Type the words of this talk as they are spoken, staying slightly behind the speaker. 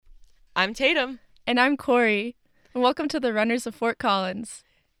I'm Tatum. And I'm Corey. And welcome to the Runners of Fort Collins.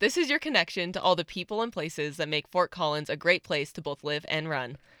 This is your connection to all the people and places that make Fort Collins a great place to both live and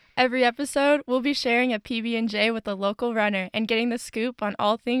run. Every episode, we'll be sharing a PB&J with a local runner and getting the scoop on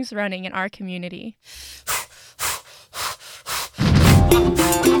all things running in our community.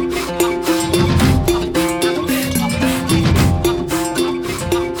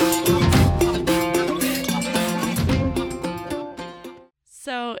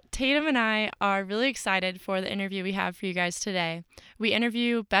 So Tatum and I are really excited for the interview we have for you guys today. We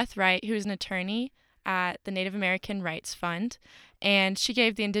interview Beth Wright, who is an attorney at the Native American Rights Fund, and she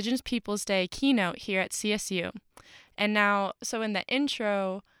gave the Indigenous Peoples Day keynote here at CSU. And now, so in the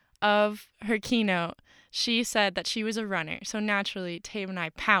intro of her keynote, she said that she was a runner. So naturally, Tatum and I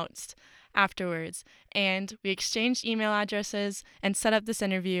pounced afterwards, and we exchanged email addresses and set up this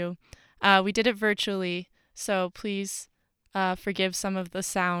interview. We did it virtually, so please forgive some of the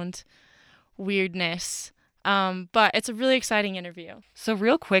sound weirdness. But it's a really exciting interview. So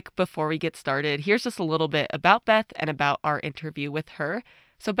real quick before we get started, here's just a little bit about Beth and about our interview with her.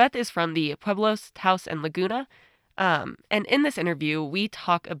 So Beth is from the Pueblos, Taos, and Laguna. And in this interview, we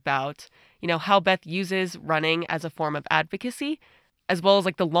talk about, how Beth uses running as a form of advocacy, as well as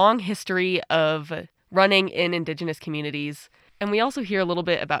the long history of running in Indigenous communities. And we also hear a little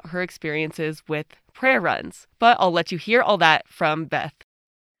bit about her experiences with prayer runs. But I'll let you hear all that from Beth.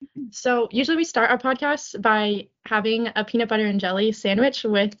 So usually we start our podcast by having a peanut butter and jelly sandwich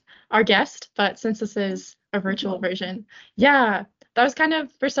with our guest, but since this is a virtual version, that was kind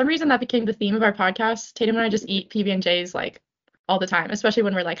of, for some reason, that became the theme of our podcast. Tatum and I just eat PB&Js all the time, especially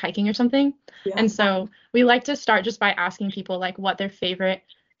when we're hiking or something. Yeah. And so we like to start just by asking people what their favorite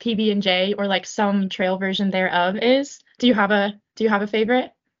PB&J or some trail version thereof is. Do you have a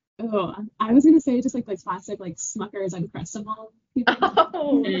favorite? Oh, I was gonna say just classic Smucker's Uncrustable.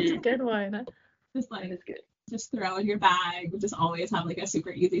 Oh, that's a good one. Just good. Just throw in your bag. Just always have a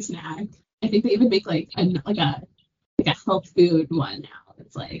super easy snack. I think they even make a health food one now.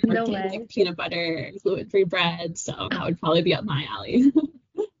 It's no organic peanut butter, gluten-free bread. So that would probably be up my alley.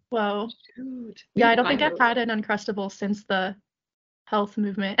 Whoa. Yeah, I don't think I've had an Uncrustable since the health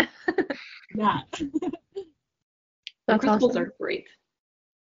movement. Yeah. That's Uncrustables awesome. are great.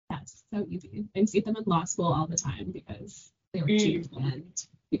 Yes, so easy. I used to eat them in law school all the time because they were cheap and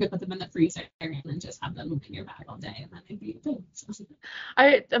you could put them in the freezer and then just have them in your bag all day and then they'd be good. So.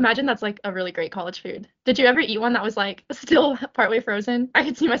 I imagine that's a really great college food. Did you ever eat one that was still partway frozen? I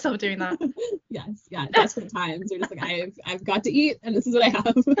could see myself doing that. Yes, yeah, desperate times. You're just I've got to eat and this is what I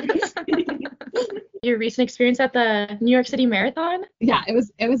have. Your recent experience at the New York City Marathon? Yeah, it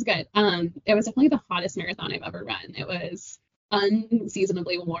was good. It was definitely the hottest marathon I've ever run. It was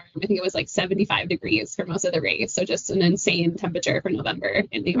unseasonably warm. I think it was 75 degrees for most of the race. So just an insane temperature for November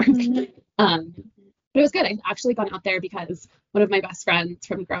in New York. Mm-hmm. But it was good. I actually gone out there because one of my best friends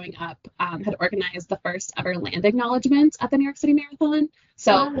from growing up had organized the first ever land acknowledgement at the New York City Marathon.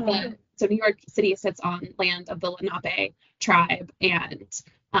 So New York City sits on land of the Lenape tribe, and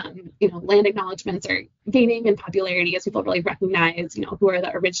land acknowledgements are gaining in popularity as people really recognize, who are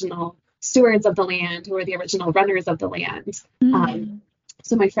the original stewards of the land, who are the original runners of the land. Mm-hmm.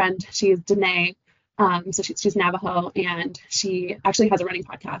 So my friend, she's Danae, so she's Navajo, and she actually has a running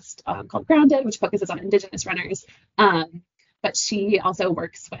podcast called Grounded, which focuses on Indigenous runners. But she also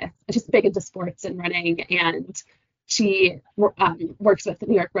she's big into sports and running, and she works with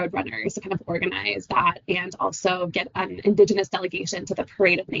New York Road Runners to kind of organize that and also get an Indigenous delegation to the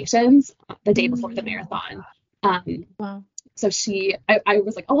Parade of Nations the day before the marathon. Wow. So I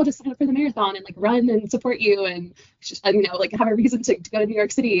was I'll just sign up for the marathon and run and support you and have a reason to go to New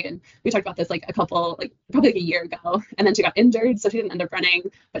York City. And we talked about this probably a year ago, and then she got injured, so she didn't end up running,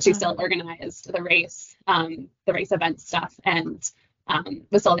 but she still organized the race event stuff, and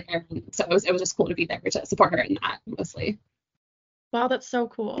was still there. And so it was just cool to be there to support her in that mostly. Wow, that's so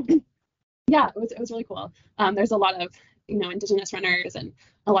cool. Yeah, it was really cool. There's a lot of Indigenous runners, and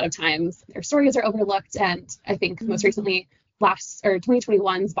a lot of times their stories are overlooked. And I think most recently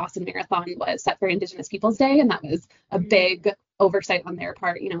 2021's Boston Marathon was set for Indigenous Peoples Day, and that was a big oversight on their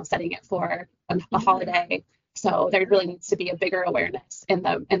part, setting it for a holiday. So there really needs to be a bigger awareness in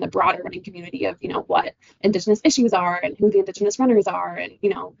the broader running community of what Indigenous issues are and who the Indigenous runners are, and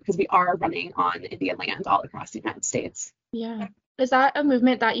because we are running on Indian land all across the United States. Yeah. Is that a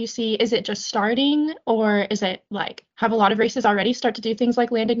movement that you see? Is it just starting, or is it have a lot of races already start to do things like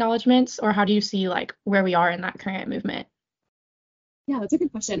land acknowledgements, or how do you see where we are in that current movement? Yeah, that's a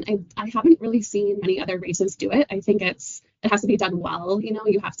good question. I haven't really seen many other races do it. I think it has to be done well.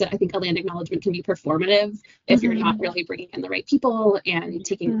 You have to, I think a land acknowledgement can be performative if you're not really bringing in the right people and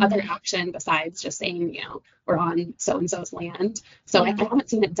taking other action besides just saying, we're on so and so's land. So I haven't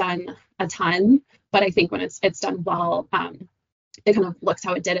seen it done a ton, but I think when it's done well, it kind of looks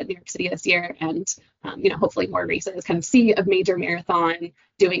how it did at New York City this year, and hopefully more races kind of see a major marathon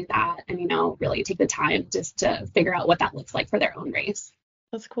doing that, and really take the time just to figure out what that looks like for their own race.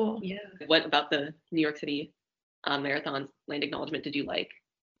 That's cool. Yeah. What about the New York City marathon land acknowledgement did you like?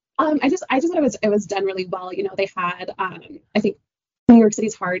 I just thought it was done really well. They had I think New York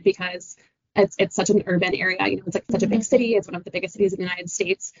City's hard because it's such an urban area. It's like such a big city. It's one of the biggest cities in the United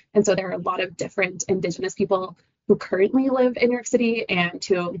States, and so there are a lot of different Indigenous people who currently live in New York City and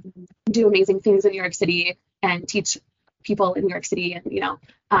who do amazing things in New York City and teach people in New York City,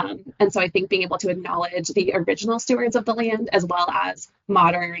 and so I think being able to acknowledge the original stewards of the land as well as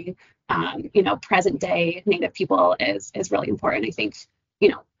modern, present day Native people is really important. I think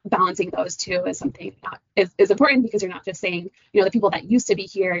balancing those two is something that is important, because you're not just saying the people that used to be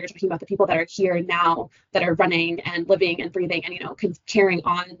here. You're talking about the people that are here now, that are running and living and breathing and carrying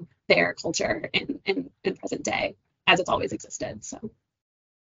on their culture in present day as it's always existed. So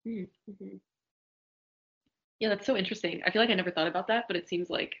mm-hmm. Yeah, that's so interesting. I feel like I never thought about that, but it seems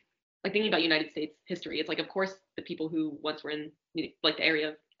like thinking about United States history, it's like, of course, the people who once were in like the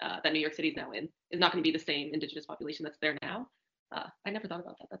area that New York City is now in is not going to be the same Indigenous population that's there now. I never thought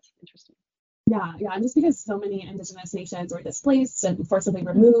about that. That's interesting. Yeah, and just because so many Indigenous nations were displaced and forcibly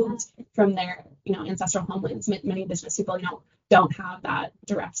removed from their, ancestral homelands, many Indigenous people, don't have that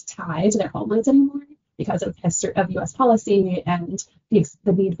direct tie to their homelands anymore because of history of U.S. policy and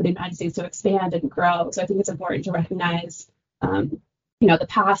the need for the United States to expand and grow. So I think it's important to recognize, the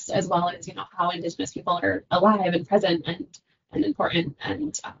past as well as, how Indigenous people are alive and present and important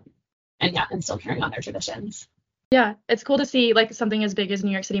and still carrying on their traditions. Yeah, it's cool to see like something as big as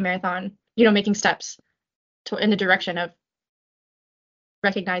New York City Marathon, making steps in the direction of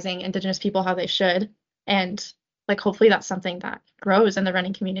recognizing Indigenous people how they should, and like hopefully that's something that grows in the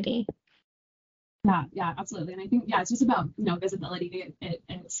running community. Yeah, absolutely. And I think it's just about visibility.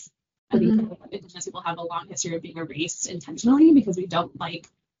 It's I think Indigenous people have a long history of being erased intentionally because we don't like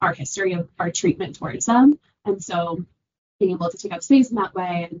our history of our treatment towards them, and so being able to take up space in that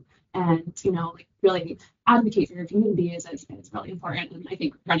way and really advocate for your community is really important. And I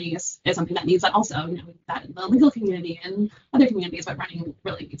think running is something that needs that also, that in the legal community and other communities, but running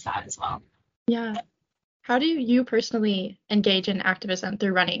really needs that as well. Yeah. How do you personally engage in activism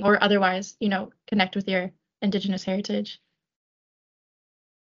through running or otherwise, connect with your Indigenous heritage?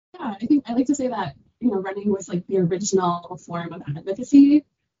 Yeah, I think I like to say that, running was like the original form of advocacy.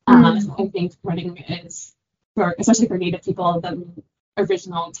 I think running is, especially for Native people, the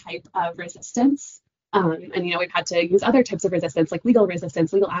original type of resistance. And we've had to use other types of resistance, like legal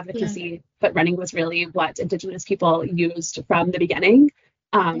resistance, legal advocacy, but running was really what Indigenous people used from the beginning.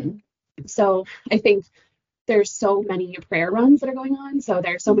 So I think there's so many prayer runs that are going on. So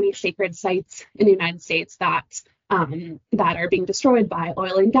there's so many sacred sites in the United States that are being destroyed by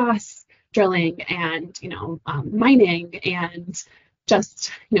oil and gas drilling and mining and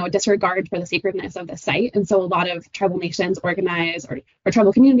just a disregard for the sacredness of the site. And so a lot of tribal nations organize or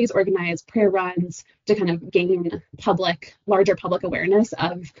tribal communities organize prayer runs to kind of gain larger public awareness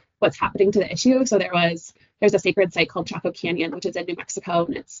of what's happening to the issue. So there's a sacred site called Chaco Canyon, which is in New Mexico,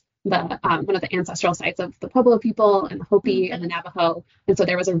 and it's the one of the ancestral sites of the Pueblo people and the Hopi and the Navajo. And so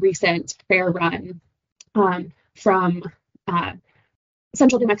there was a recent prayer run from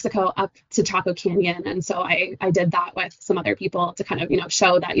central New Mexico up to Chaco Canyon. And so I did that with some other people to kind of,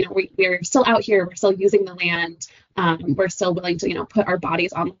 show that, we're still out here, we're still using the land, we're still willing to, put our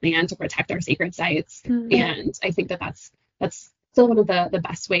bodies on the land to protect our sacred sites. And I think that's still one of the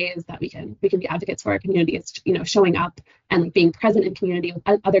best ways that we can be advocates for our community is, showing up and being present in community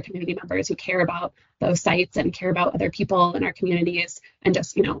with other community members who care about those sites and care about other people in our communities, and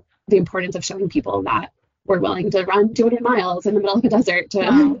just, the importance of showing people that we're willing to run 200 miles in the middle of a desert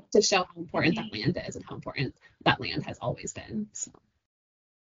to show how important that land is and how important that land has always been. So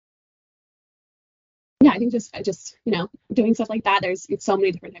yeah, I think just doing stuff like that. There's so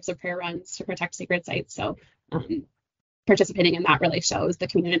many different types of prayer runs to protect sacred sites. So participating in that really shows the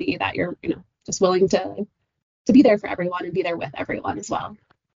community that you're just willing to be there for everyone and be there with everyone as well.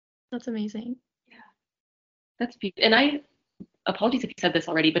 That's amazing. Yeah, that's beautiful. And I apologies if you said this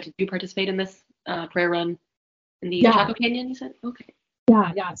already, but did you participate in this prayer run in the Chaco Canyon, you said? Okay.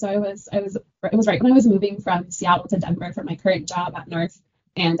 Yeah. So it was right when I was moving from Seattle to Denver for my current job at North,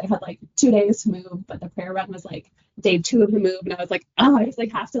 and I had like 2 days to move, but the prayer run was like day 2 of the move, and I was like, oh, I just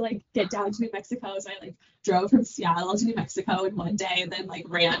like have to like get down to New Mexico. So I like drove from Seattle to New Mexico in one day, and then like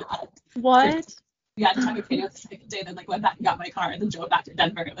ran up. What? Yeah, to Taco the second day, then like went back and got my car, and then drove back to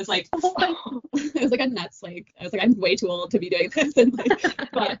Denver. It was like it was like a nuts, like I was like, I'm way too old to be doing this, and like,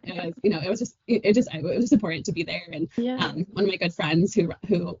 but it was, it was just it was just important to be there. And one of my good friends who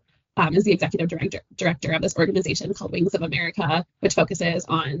is the executive director of this organization called Wings of America, which focuses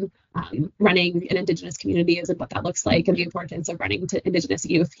on running in Indigenous communities and what that looks like and the importance of running to Indigenous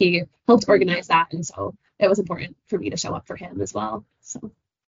youth. He helped organize that, and so it was important for me to show up for him as well. So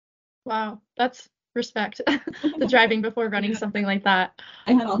wow, that's respect. The driving before running something like that.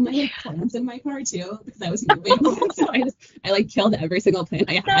 I had all my plants in my car too because I was moving, so I like killed every single plant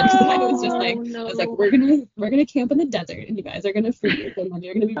I had. I was just like, I was like, we're gonna camp in the desert, and you guys are gonna freeze, and then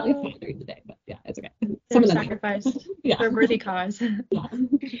you're gonna be really fine during the day. But yeah, it's okay. Some sacrificed for a worthy cause. Yeah.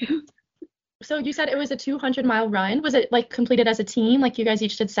 So you said it was a 200-mile run. Was it like completed as a team? Like you guys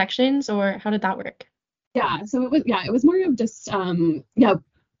each did sections, or how did that work? Yeah. So it was more of just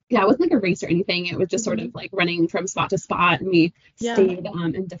it wasn't like a race or anything. It was just sort of like running from spot to spot, and we stayed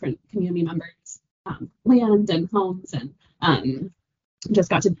in different community members' land and homes, and just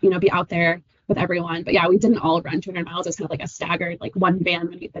got to be out there with everyone. But yeah, we didn't all run 200 miles. It was kind of like a staggered, like one van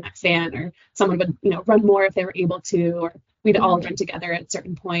would meet the next van, or someone would run more if they were able to, or we'd all run together at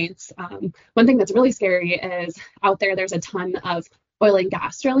certain points. One thing that's really scary is out there's a ton of oil and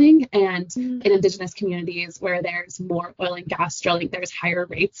gas drilling, and in Indigenous communities where there's more oil and gas drilling, there's higher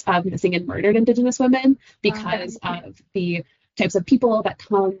rates of missing and murdered Indigenous women because of the types of people that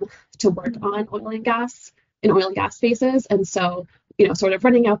come to work on oil and gas in oil and gas spaces. And so, sort of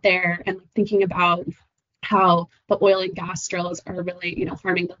running out there and thinking about how the oil and gas drills are really,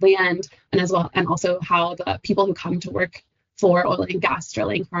 harming the land, and as well, and also how the people who come to work for oil and gas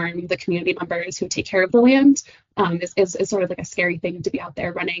drilling harm the community members who take care of the land, is sort of like a scary thing to be out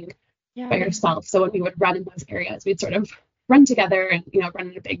there running by yourself. So when we would run in those areas, we'd sort of run together and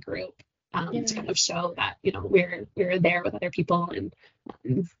run in a big group to kind of show that we're there with other people, and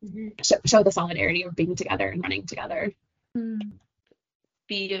show the solidarity of being together and running together.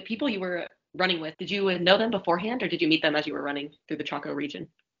 The people you were running with, did you know them beforehand, or did you meet them as you were running through the Chaco region?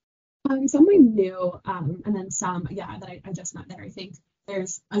 Some we knew, and then some, that I just met there. I think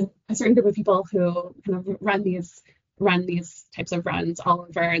there's a certain group of people who kind of run these types of runs all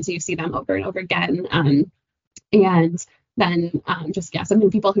over, and so you see them over and over again. And then some new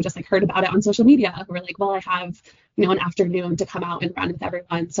people who just like heard about it on social media, who were like, well, I have an afternoon to come out and run with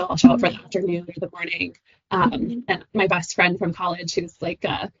everyone, so I'll show up for the afternoon or the morning. And my best friend from college, who's like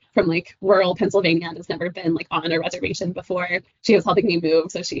from like rural Pennsylvania and has never been like on a reservation before, she was helping me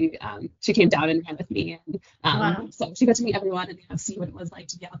move, so she came down and ran with me, and so she got to meet everyone and see what it was like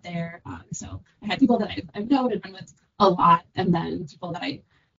to be out there. So I had people that I've known and run with a lot, and then people that I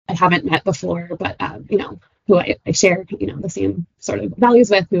haven't met before, but who I share the same sort of values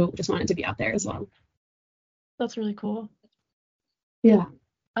with, who just wanted to be out there as well. That's really cool. Yeah.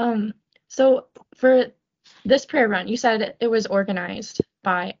 So for this prayer run, you said it was organized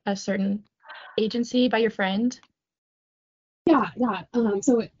by a certain agency, by your friend? Yeah.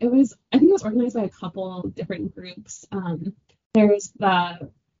 So I think it was organized by a couple different groups. There's the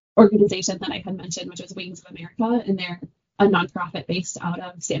organization that I had mentioned, which was Wings of America, and they're a nonprofit based out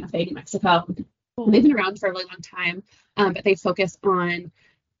of Santa Fe, New Mexico. And they've been around for a really long time, but they focus on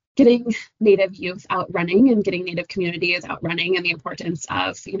getting Native youth out running and getting Native communities out running, and the importance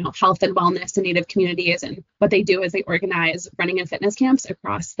of health and wellness in Native communities. And what they do is they organize running and fitness camps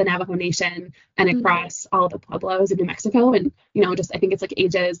across the Navajo Nation and across all the pueblos in New Mexico. And I think it's like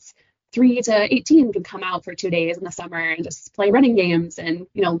ages 3 to 18 can come out for 2 days in the summer and just play running games and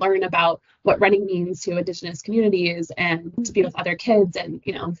learn about what running means to Indigenous communities, and to be with other kids, and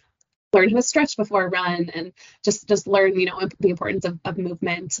learn how to stretch before a run, and just learn the importance of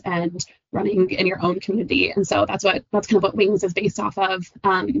movement and running in your own community. And so that's kind of what Wings is based off of.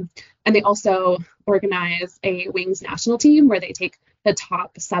 And they also organize a Wings national team where they take the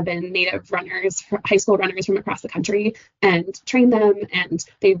top 7 Native runners, high school runners from across the country, and train them, and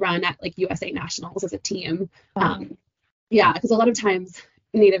they run at like USA Nationals as a team. Because a lot of times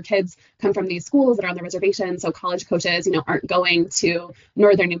Native kids come from these schools that are on the reservation, so college coaches, aren't going to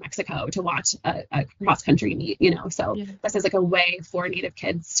northern New Mexico to watch a cross country meet, So this is like a way for Native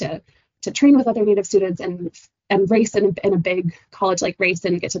kids to train with other Native students and race in a big college like race,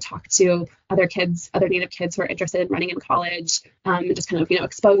 and get to talk to other Native kids who are interested in running in college, and just kind of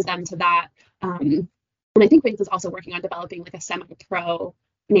expose them to that. And I think Wings is also working on developing like a semi-pro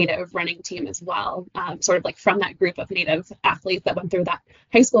Native running team as well, sort of like from that group of Native athletes that went through that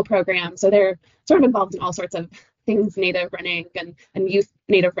high school program. So they're sort of involved in all sorts of things Native running and youth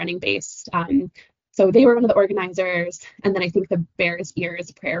Native running based. So they were one of the organizers, and then I think the Bears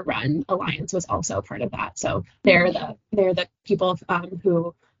Ears Prayer Run Alliance was also part of that. So they're the people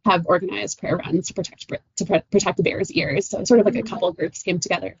who have organized prayer runs to protect the Bears' ears. So sort of like a couple groups came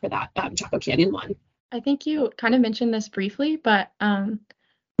together for that Chaco Canyon one. I think you kind of mentioned this briefly, but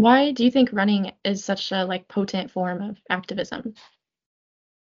why do you think running is such a like potent form of activism?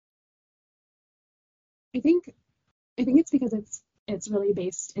 I think it's because it's really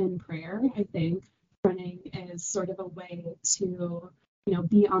based in prayer. I think running is sort of a way to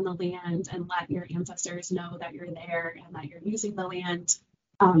be on the land and let your ancestors know that you're there and that you're using the land.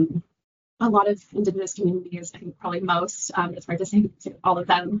 A lot of Indigenous communities, I think probably most, it's hard to say all of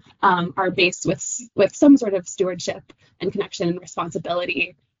them, are based with some sort of stewardship and connection and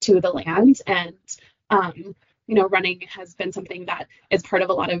responsibility to the land. And running has been something that is part of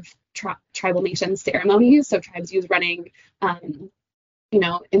a lot of tribal nation ceremonies. So tribes use running,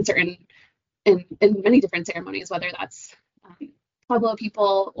 in many different ceremonies, whether that's Pueblo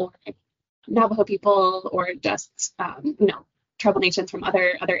people or Navajo people or just tribal nations from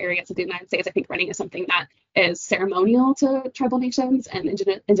other areas of the United States. I think running is something that is ceremonial to tribal nations and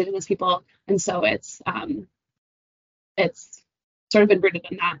indigenous people, and so it's sort of been rooted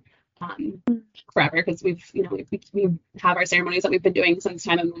in that forever, because we have our ceremonies that we've been doing since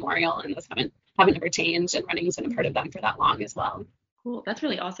time immemorial, and those haven't ever changed, and running's been a part of them for that long as well. Cool, that's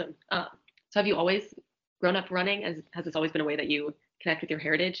really awesome. So have you always grown up running? Has this always been a way that you connect with your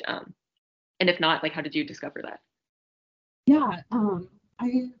heritage? And if not, like, how did you discover that? Yeah,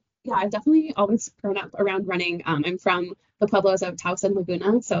 I've definitely always grown up around running. I'm from the pueblos of Taos and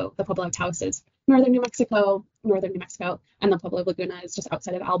Laguna. So the Pueblo of Taos is northern New Mexico, and the Pueblo of Laguna is just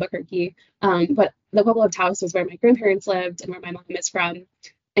outside of Albuquerque. But the Pueblo of Taos was where my grandparents lived and where my mom is from.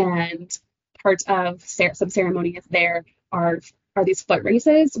 And part of some ceremonies there are these foot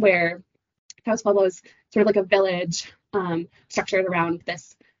races where Taos Pueblo is sort of like a village structured around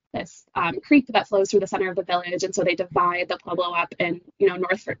this creek that flows through the center of the village, and so they divide the pueblo up in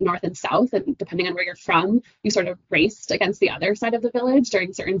north and south, and depending on where you're from, you sort of raced against the other side of the village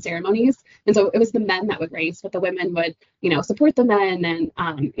during certain ceremonies. And so it was the men that would race, but the women would support the men and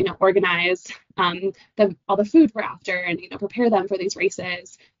organize all the food we're after, and prepare them for these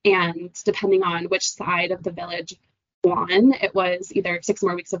races. And depending on which side of the village won, it was either 6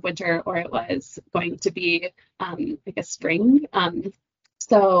 more weeks of winter or it was going to be like a spring.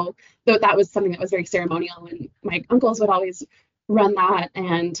 So that was something that was very ceremonial, and my uncles would always run that,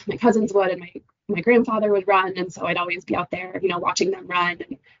 and my cousins would, and my grandfather would run, and so I'd always be out there, watching them run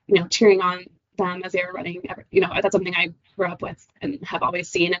and cheering on them as they were running. That's something I grew up with and have always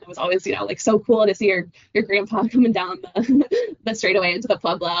seen, and it was always like so cool to see your grandpa coming down the straightaway into the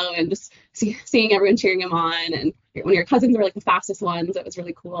pueblo and just seeing everyone cheering him on, and when your cousins were like the fastest ones, it was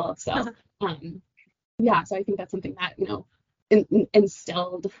really cool. So so I think that's something that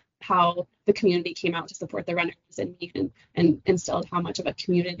instilled how the community came out to support the runners in me, and instilled how much of a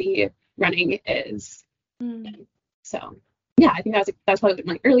community running is. So I think that's probably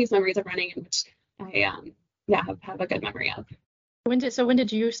my earliest memories of running, and which I have a good memory of. When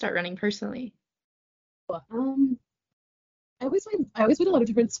did you start running personally? Well, I always played a lot of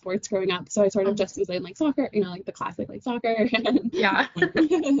different sports growing up, so I sort of just was in like soccer, like the classic like soccer and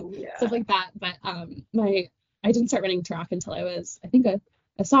stuff like that. But I didn't start running track until I was, I think, a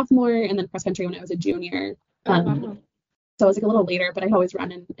sophomore, and then cross country when I was a junior. So it was like a little later, but I always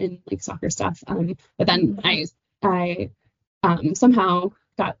run in like soccer stuff. But then I somehow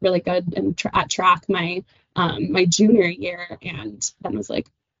got really good at track my junior year, and then was like,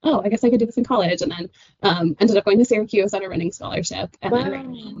 oh, I guess I could do this in college, and then ended up going to Syracuse on a running scholarship, and then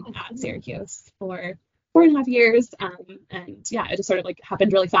ran at Syracuse for 4.5 years. And it just sort of like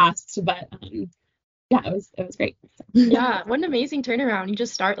happened really fast, but it was great. So. Yeah, what an amazing turnaround. You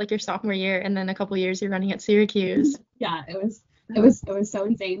just start like your sophomore year, and then a couple years you're running at Syracuse. Yeah, it was so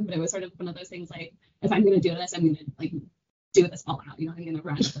insane, but it was sort of one of those things like, if I'm gonna do this, I'm gonna like do this all out. I'm gonna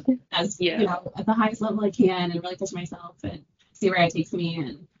run as at the highest level I can, and really push myself and see where it takes me.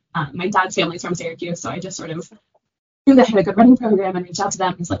 And my dad's family's from Syracuse, so I just sort of knew they had a good running program and reached out to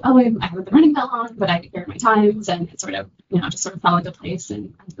them. It's like, oh, I haven't been running that long, but here are my times, and it sort of just sort of fell into place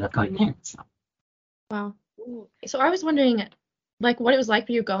and ended up going there. So. Wow. So I was wondering, like, what it was like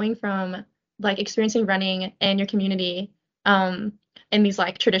for you going from like experiencing running in your community, in these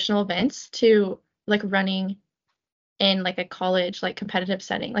like traditional events, to like running in like a college like competitive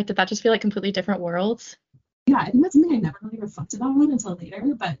setting. Like, did that just feel like completely different worlds? Yeah, I think that's something I never really reflected on until later.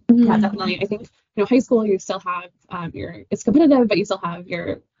 But yeah, definitely. I think high school, you still have it's competitive, but you still have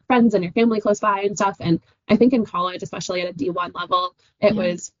your friends and your family close by and stuff. And I think in college, especially at a D1 level, it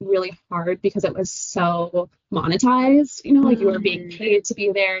was really hard because it was so monetized, like you were being paid to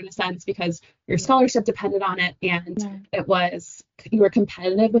be there in a sense because your scholarship depended on it. And you were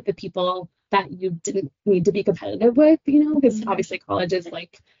competitive with the people that you didn't need to be competitive with, because obviously college is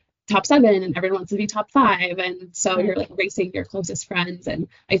like top 7 and everyone wants to be top 5. And so you're like racing your closest friends. And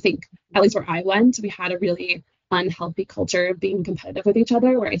I think at least where I went, we had a really unhealthy culture of being competitive with each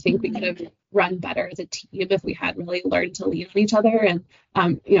other, where I think we could have run better as a team if we had really learned to lean on each other and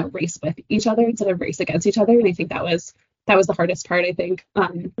race with each other instead of race against each other. And I think that was the hardest part. I think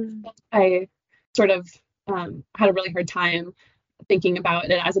I sort of had a really hard time thinking about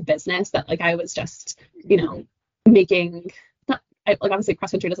it as a business, that like I was just making obviously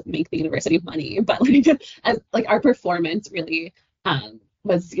cross country doesn't make the university money, but like our performance really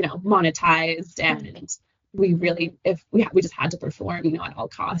was monetized, and we really we just had to perform at all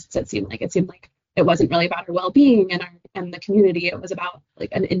costs. It seemed like it wasn't really about our well-being and the community. It was about like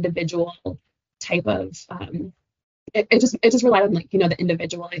an individual type of it just relied on the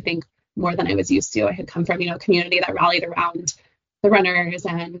individual, I think, more than I was used to. I had come from a community that rallied around the runners,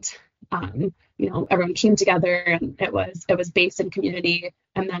 and everyone came together, and it was based in community.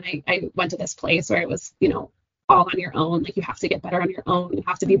 And then I went to this place where it was all on your own. Like you have to get better on your own. You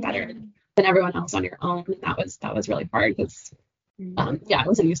have to be better than everyone else on your own. And that was really hard because I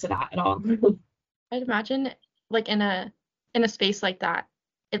wasn't used to that at all. I'd imagine like in a space like that,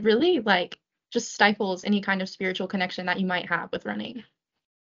 it really like just stifles any kind of spiritual connection that you might have with running.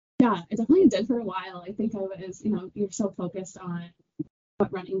 Yeah, it definitely did for a while. I think I was, you're so focused on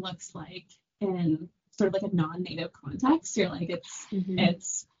what running looks like in sort of like a non-native context. You're like,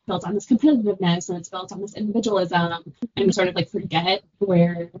 it's built on this competitiveness and it's built on this individualism, and you sort of like forget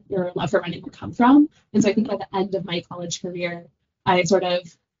where your love for running would come from. And so I think by the end of my college career, I sort of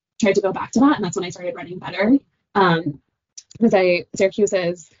tried to go back to that, and that's when I started running better. Because Syracuse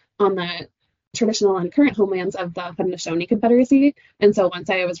is on the traditional and current homelands of the Haudenosaunee Confederacy, and so once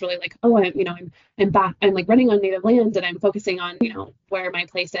I was really like, I'm back, I'm like running on native land, and I'm focusing on where my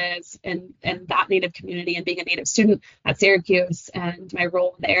place is and that native community, and being a native student at Syracuse and my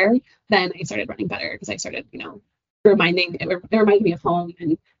role there, then I started running better because I started it reminded me of home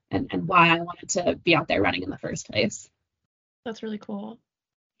and why I wanted to be out there running in the first place. That's really cool.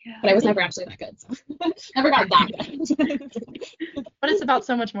 Yeah, but I was never actually that good, so never got that good. But it's about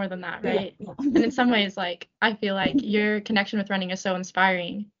so much more than that, right? Yeah. And in some ways, like I feel like your connection with running is so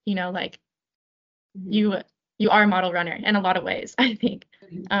inspiring. Like you are a model runner in a lot of ways, I think.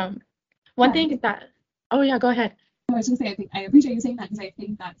 One thing that go ahead. I was gonna say, I appreciate you saying that, because I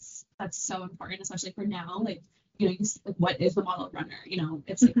think that's so important, especially for now. Like what is the model runner?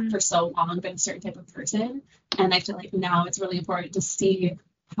 It's like for so long been a certain type of person, and I feel like now it's really important to see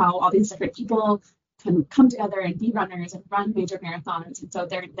how all these different people can come together and be runners and run major marathons, and so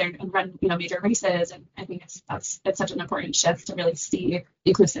they're and run major races. And I think it's such an important shift to really see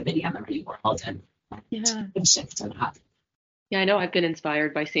inclusivity in the running world and shift to that. Yeah, I know I've been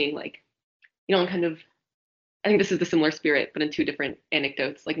inspired by seeing kind of, I think this is the similar spirit, but in 2 different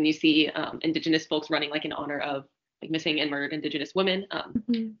anecdotes. Like when you see Indigenous folks running like in honor of like missing and murdered Indigenous women,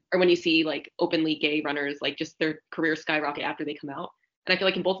 or when you see like openly gay runners, like just their careers skyrocket after they come out. And I feel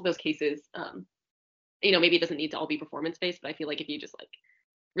like in both of those cases, maybe it doesn't need to all be performance based, but I feel like if you just like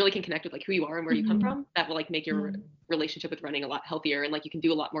really can connect with like who you are and where you come from, that will like make your relationship with running a lot healthier, and like you can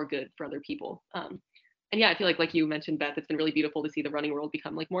do a lot more good for other people. And yeah, I feel like you mentioned, Beth, it's been really beautiful to see the running world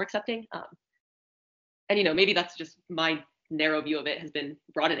become like more accepting. And maybe that's just my narrow view of it has been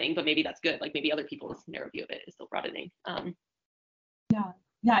broadening, but maybe that's good. Like maybe other people's narrow view of it is still broadening.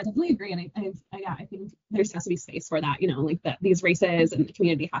 Yeah, I definitely agree. And I think there has to be space for that, these races, and the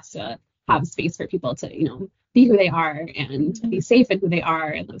community has to have space for people to, be who they are and be safe in who they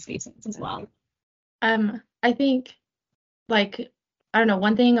are in those spaces as well. I think I don't know,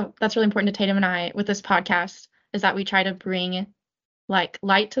 one thing that's really important to Tatum and I with this podcast is that we try to bring like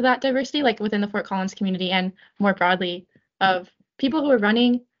light to that diversity, like within the Fort Collins community and more broadly, of people who are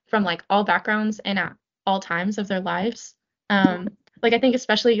running from like all backgrounds and at all times of their lives. I think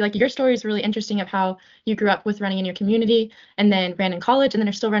especially like your story is really interesting of how you grew up with running in your community and then ran in college and then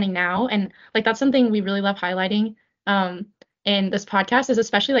are still running now. And like that's something we really love highlighting in this podcast, is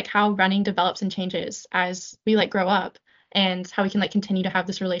especially like how running develops and changes as we like grow up, and how we can like continue to have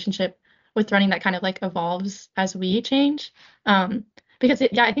this relationship with running that kind of like evolves as we change. Because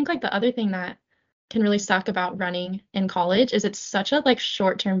I think like the other thing that can really suck about running in college is it's such a like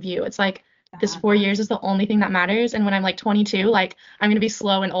short-term view. It's like this 4 years is the only thing that matters, and when I'm like 22, like I'm gonna be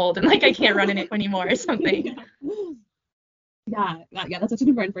slow and old and like I can't run in it anymore or something. Yeah, that's such an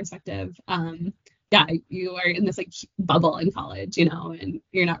important perspective. Yeah, you are in this like bubble in college, and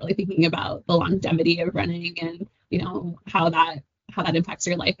you're not really thinking about the longevity of running and how that impacts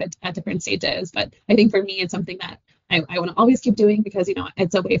your life at different stages. But I think for me, it's something that I want to always keep doing because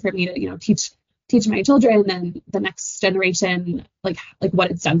it's a way for me to teach my children and the next generation like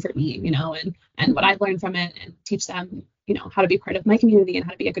what it's done for me, and what I've learned from it, and teach them how to be part of my community and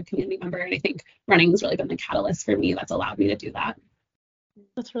how to be a good community member. And I think running has really been the catalyst for me that's allowed me to do that.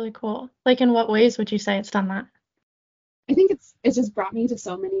 That's really cool. Like, in what ways would you say it's done that? I think it's just brought me to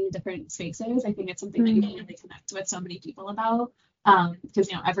so many different spaces. I think it's something that you can really connect with so many people about, because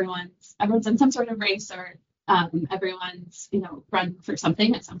everyone's in some sort of race, or everyone's run for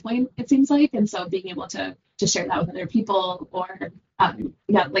something at some point, it seems like. And so being able to share that with other people, or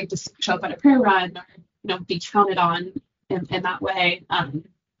like just show up at a prayer run, or be counted on in that way,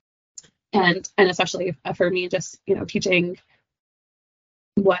 and especially for me, just teaching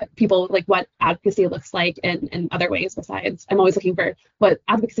what advocacy looks like in other ways besides. I'm always looking for what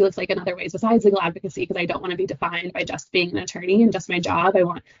advocacy looks like in other ways besides legal advocacy, because I don't want to be defined by just being an attorney and just my job. I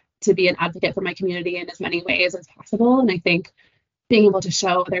want to be an advocate for my community in as many ways as possible. And I think being able to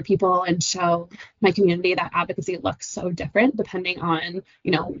show other people and show my community that advocacy looks so different depending on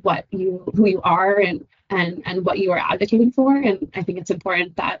who you are and what you are advocating for. And I think it's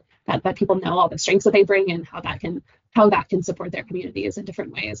important that people know all the strengths that they bring and how that can support their communities in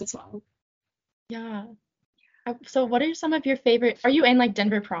different ways as well. Yeah. So what are some of your favorite, are you in like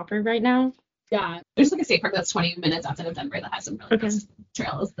Denver proper right now? Yeah, there's like a state park that's 20 minutes outside of Denver that has some really nice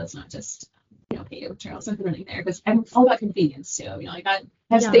trails. That's not just paved trails. So I've been running there because I'm all about convenience too. Like I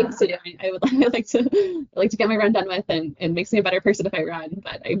have things to do. I like to get my run done with, and it makes me a better person if I run.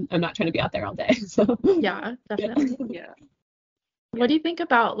 But I'm not trying to be out there all day. So yeah, definitely. Yeah. What do you think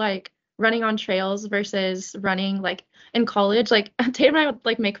about like running on trails versus running like in college? Like Tatum and I would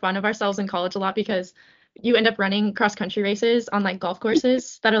like make fun of ourselves in college a lot because you end up running cross country races on like golf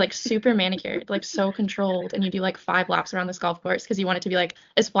courses that are like super manicured, like so controlled, and you do like 5 laps around this golf course because you want it to be like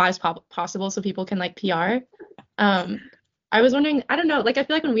as flat as possible so people can like PR. I was wondering, I don't know, like I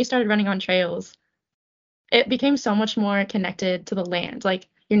feel like when we started running on trails, it became so much more connected to the land. Like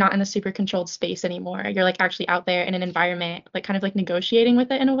you're not in a super controlled space anymore. You're like actually out there in an environment, like kind of like negotiating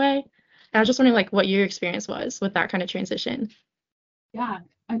with it in a way. And I was just wondering like what your experience was with that kind of transition. Yeah,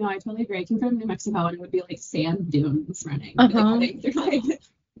 I know, I totally agree. I came from New Mexico and it would be like sand dunes running, like cutting through like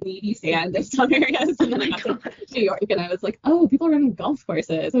weedy sand in some areas. And then I got to New York and I was like, oh, people are running golf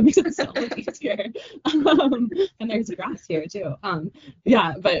courses. It makes it so much easier. And there's grass here too.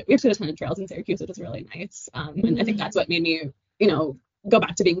 Yeah, but we actually had a ton of trails in Syracuse, which is really nice. And I think that's what made me, go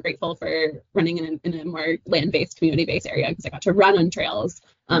back to being grateful for running in a more land-based, community-based area, because I got to run on trails,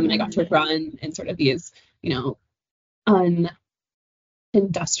 and I got to run in sort of these,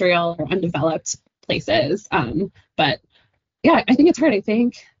 industrial or undeveloped places. But yeah, I think it's hard. I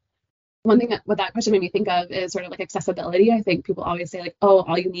think one thing what that question made me think of is sort of like accessibility. I think people always say like, oh,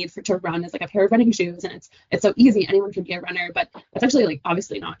 all you need to run is like a pair of running shoes, and it's so easy, anyone can be a runner. But that's actually like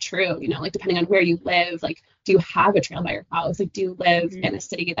obviously not true. Like depending on where you live, like do you have a trail by your house? Like do you live in a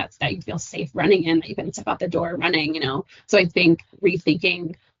city that you feel safe running in, that you can step out the door running? So I think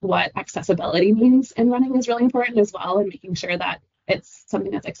rethinking what accessibility means in running is really important as well, and making sure that it's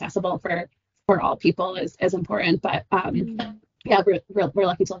something that's accessible for all people is important. But yeah, we're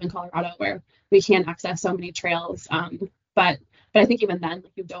lucky to live in Colorado where we can access so many trails. But I think even then,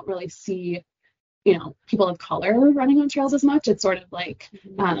 like, you don't really see, people of color running on trails as much. It's sort of like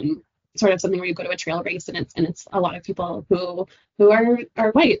sort of something where you go to a trail race and it's a lot of people who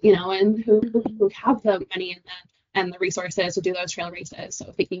are white, and who have the money and the resources to do those trail races.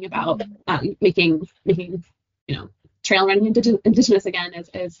 So thinking about making trail running indigenous again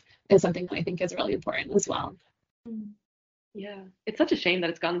is something that I think is really important as well. Yeah, it's such a shame that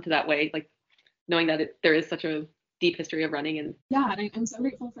it's gone to that way, like knowing that there is such a deep history of running. And yeah, and I'm so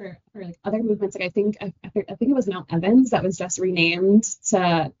grateful for like other movements. Like I think it was Mount Evans that was just renamed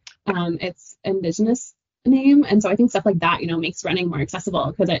to its indigenous name, and so I think stuff like that makes running more accessible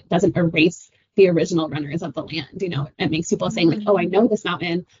because it doesn't erase the original runners of the land. It makes people saying like, oh, I know this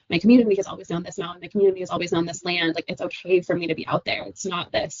mountain, my community has always known this mountain, my community has always known this land, like it's okay for me to be out there. It's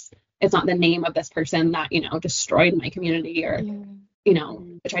not the name of this person that destroyed my community or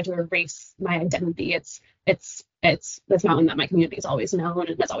tried to erase my identity. It's this mountain that my community has always known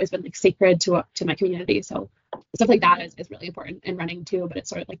and has always been like sacred to my community. So stuff like that is really important in running too, but it's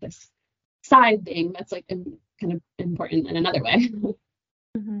sort of like this side thing that's like kind of important in another way.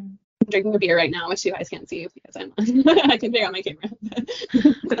 drinking a beer right now, which you guys can't see because I can figure out my camera.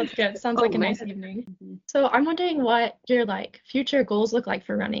 That's good. Sounds like a nice evening. So I'm wondering what your like future goals look like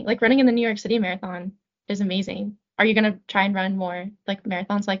for running. Like running in the New York City Marathon is amazing. Are you gonna try and run more like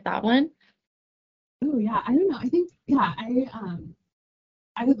marathons like that one? Oh yeah, I don't know. I think yeah,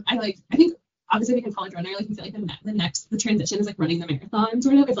 I think obviously being a college runner, like you feel like the transition is like running the marathon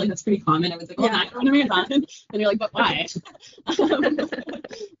sort of. I feel like that's pretty common. I was like, well, now I run a marathon, and you're like, but why? So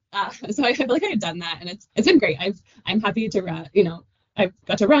I feel like I've done that, and it's been great. I'm happy to run. I've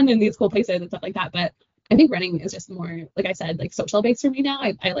got to run in these cool places and stuff like that. But I think running is just more, like I said, like social based for me now.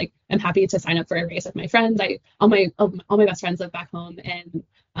 I like I'm happy to sign up for a race with my friends. All my best friends live back home, and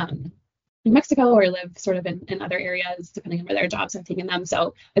in Mexico or live sort of in other areas, depending on where their jobs have taken them.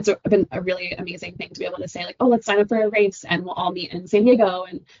 So it's been a really amazing thing to be able to say like, oh, let's sign up for a race and we'll all meet in San Diego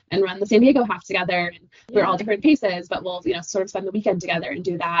and run the San Diego half together. And we're all different paces, but we'll, sort of spend the weekend together and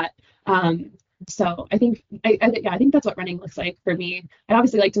do that. So I think, I think that's what running looks like for me. I'd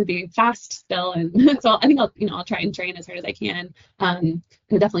obviously like to be fast still. And so I think I'll try and train as hard as I can. And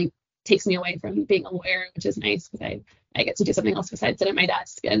it definitely takes me away from being a lawyer, which is nice because I get to do something else besides sit at my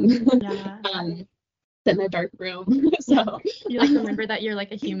desk and sit in a dark room. So you like remember that you're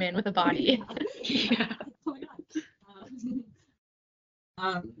like a human with a body. Yeah. Oh my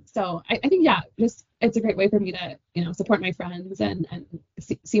God. So I think just it's a great way for me to support my friends and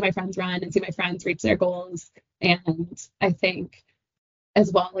see my friends run and see my friends reach their goals. And I think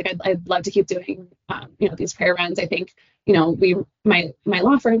as well, like I'd love to keep doing these prayer runs. I think my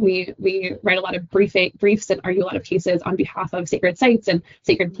law firm we write a lot of briefs and argue a lot of cases on behalf of sacred sites and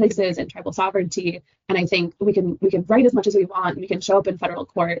sacred places and tribal sovereignty. And I think we can write as much as we want. We can show up in federal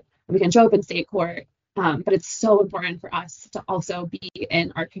court, we can show up in state court, but it's so important for us to also be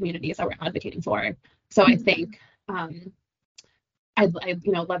in our communities that we're advocating for. So I think I'd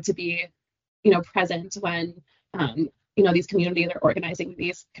love to be present when these communities are organizing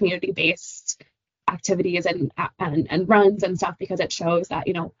these community-based activities and runs and stuff, because it shows that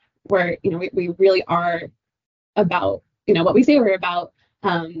we really are about what we say we're about.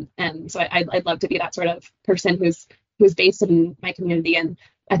 And so I'd love to be that sort of person who's based in my community, and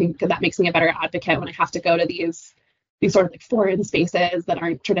I think that makes me a better advocate when I have to go to these sort of like foreign spaces that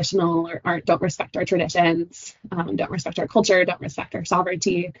aren't traditional or don't respect our traditions, don't respect our culture, don't respect our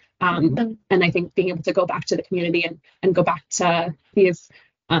sovereignty. And I think being able to go back to the community and go back to these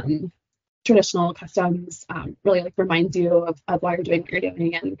traditional customs really like reminds you of why you're doing what you're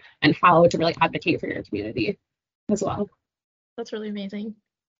doing and how to really advocate for your community as well. That's really amazing.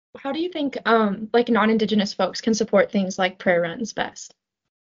 How do you think like non-Indigenous folks can support things like prayer runs best?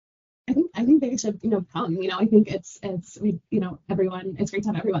 I think they should, come. I think it's everyone. It's great to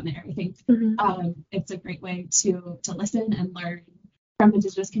have everyone there. I think it's a great way to listen and learn from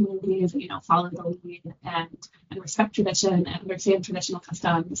Indigenous communities, follow the lead and respect tradition and understand traditional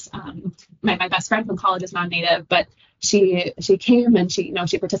customs. My best friend from college is non-Native, but she came and she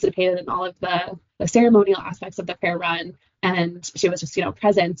participated in all of the ceremonial aspects of the prayer run, and she was just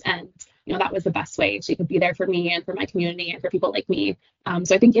present, and that was the best way she could be there for me and for my community and for people like me.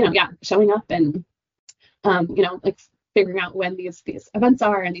 So I think showing up and like figuring out when these events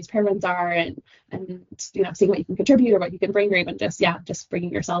are and these prayer runs are and seeing what you can contribute or what you can bring, or even just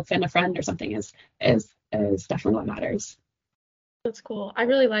bringing yourself and a friend or something is definitely what matters. That's cool. I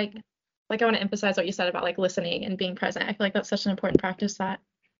really like I want to emphasize what you said about like listening and being present. I feel like that's such an important practice that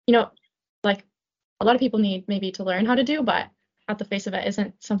like a lot of people need maybe to learn how to do, but at the face of it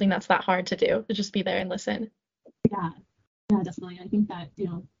isn't something that's that hard to do, to just be there and listen. Yeah, definitely. I think that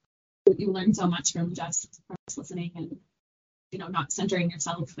you learn so much from just listening and not centering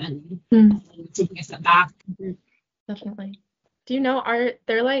yourself and taking a step back. Definitely. Do you know, are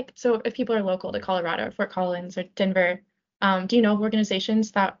there like, so if people are local to Colorado or Fort Collins or Denver, do you know of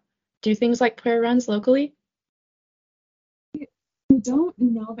organizations that do things like prayer runs locally? I don't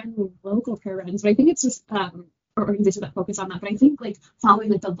know of any local prayer runs, but I think it's just or organizations that focus on that. But I think like following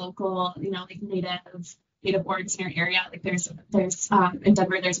like the local, like native orgs in your area, like there's in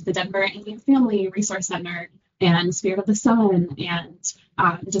Denver, there's the Denver Indian Family Resource Center and Spirit of the Sun, and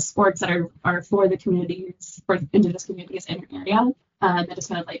just orgs that are for the communities, for Indigenous communities in your area, and just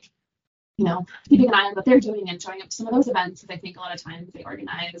kind of like keeping an eye on what they're doing and showing up to some of those events, because I think a lot of times they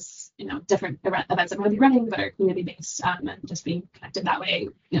organize different events that I'm going to be running that are community based, and just being connected that way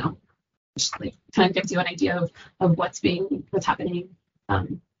just like kind of gives you an idea of what's happening.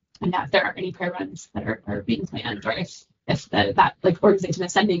 And if there are any prayer runs that are being planned, or if that like organization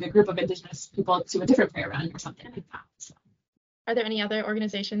is sending a group of Indigenous people to a different prayer run or something like that. So. Are there any other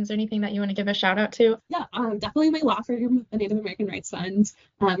organizations or anything that you want to give a shout out to? Yeah, definitely my law firm, the Native American Rights Fund.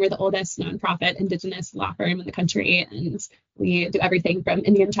 We're the oldest nonprofit Indigenous law firm in the country, and we do everything from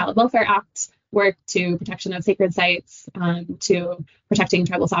Indian Child Welfare Act work to protection of sacred sites, to protecting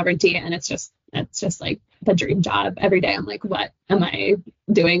tribal sovereignty. And it's just like the dream job. Every day I'm like, what am I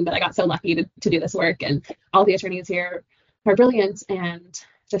doing that I got so lucky to do this work? And all the attorneys here are brilliant and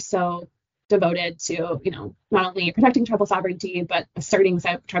just so devoted to, not only protecting tribal sovereignty, but asserting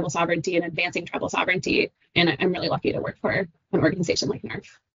tribal sovereignty and advancing tribal sovereignty. And I'm really lucky to work for an organization like NARF.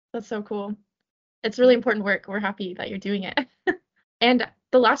 That's so cool. It's really important work. We're happy that you're doing it. And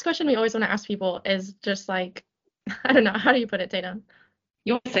the last question we always want to ask people is just like, I don't know, how do you put it, Tatum?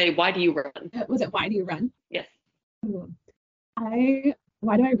 You want to say, why do you run? Was it why do you run? Yes. Why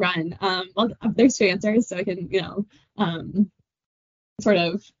do I run? Well, there's two answers, so I can, sort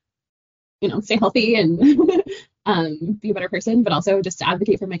of, stay healthy and be a better person, but also just to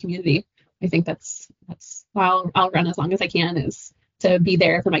advocate for my community. I think that's why I'll run as long as I can, is to be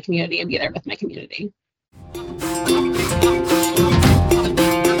there for my community and be there with my community.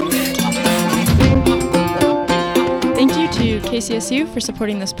 Thank you to KCSU for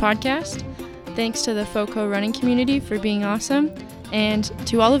supporting this podcast. Thanks to the FOCO running community for being awesome, and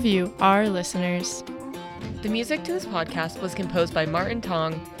to all of you, our listeners. The music to this podcast was composed by Martin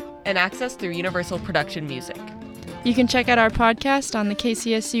Tong and accessed through Universal Production Music. You can check out our podcast on the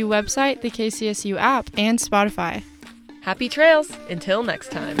KCSU website, the KCSU app, and Spotify. Happy trails! Until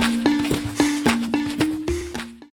next time.